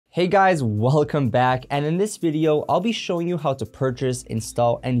Hey guys, welcome back, and in this video I'll be showing you how to purchase,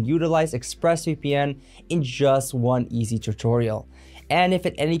 install, and utilize ExpressVPN in just one easy tutorial. And if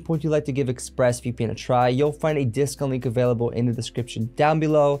at any point you'd like to give ExpressVPN a try, you'll find a discount link available in the description down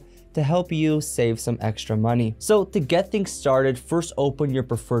below to help you save some extra money. So to get things started, first open your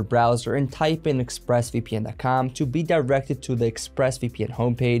preferred browser and type in expressvpn.com to be directed to the ExpressVPN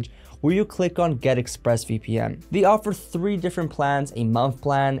homepage, where you click on Get ExpressVPN. They offer 3 different plans: a month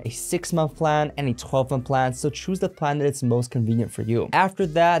plan, a 6-month plan, and a 12-month plan, so choose the plan that is most convenient for you. After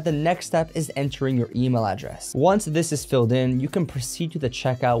that, the next step is entering your email address. Once this is filled in, you can proceed to the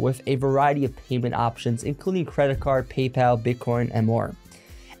checkout with a variety of payment options, including credit card, PayPal, Bitcoin, and more.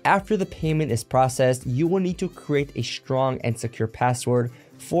 After the payment is processed, you will need to create a strong and secure password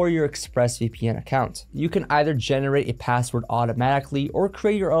for your ExpressVPN account. You can either generate a password automatically or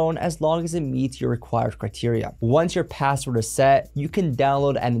create your own, as long as it meets your required criteria. Once your password is set, you can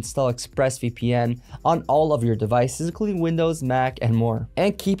download and install ExpressVPN on all of your devices, including Windows, Mac, and more.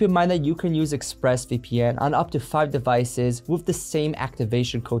 And keep in mind that you can use ExpressVPN on up to 5 devices with the same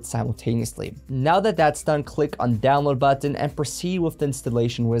activation code simultaneously. Now that that's done, click on Download button and proceed with the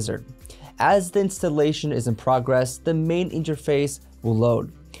installation wizard. As the installation is in progress, the main interface will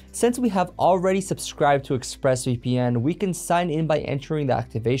load. Since we have already subscribed to ExpressVPN, we can sign in by entering the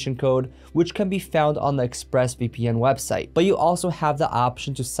activation code, which can be found on the ExpressVPN website, but you also have the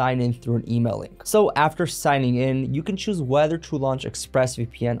option to sign in through an email link. So after signing in, you can choose whether to launch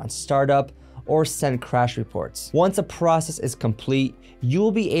ExpressVPN on startup or send crash reports. Once a process is complete, you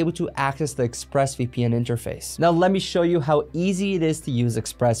will be able to access the ExpressVPN interface. Now let me show you how easy it is to use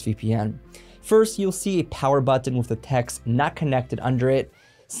ExpressVPN. First, you'll see a power button with the text "not connected" under it,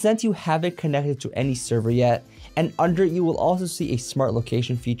 since you haven't connected to any server yet, and under it you will also see a smart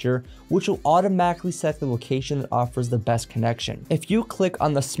location feature, which will automatically select the location that offers the best connection. If you click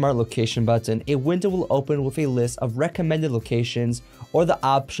on the smart location button, a window will open with a list of recommended locations, or the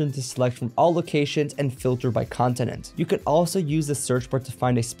option to select from all locations and filter by continent. You can also use the search bar to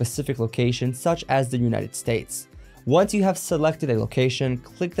find a specific location, such as the United States. Once you have selected a location,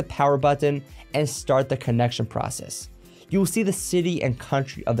 click the power button and start the connection process. You will see the city and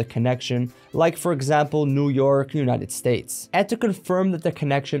country of the connection, like for example, New York, United States. And to confirm that the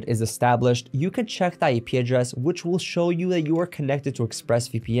connection is established, you can check the IP address, which will show you that you are connected to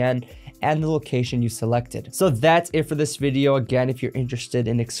ExpressVPN and the location you selected. So that's it for this video. Again, if you're interested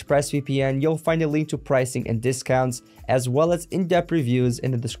in ExpressVPN, you'll find a link to pricing and discounts, as well as in-depth reviews in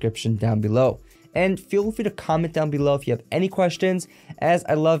the description down below. And feel free to comment down below if you have any questions, as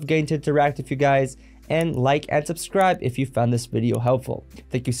I love getting to interact with you guys. And like and subscribe if you found this video helpful.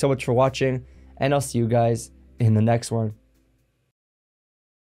 Thank you so much for watching, and I'll see you guys in the next one.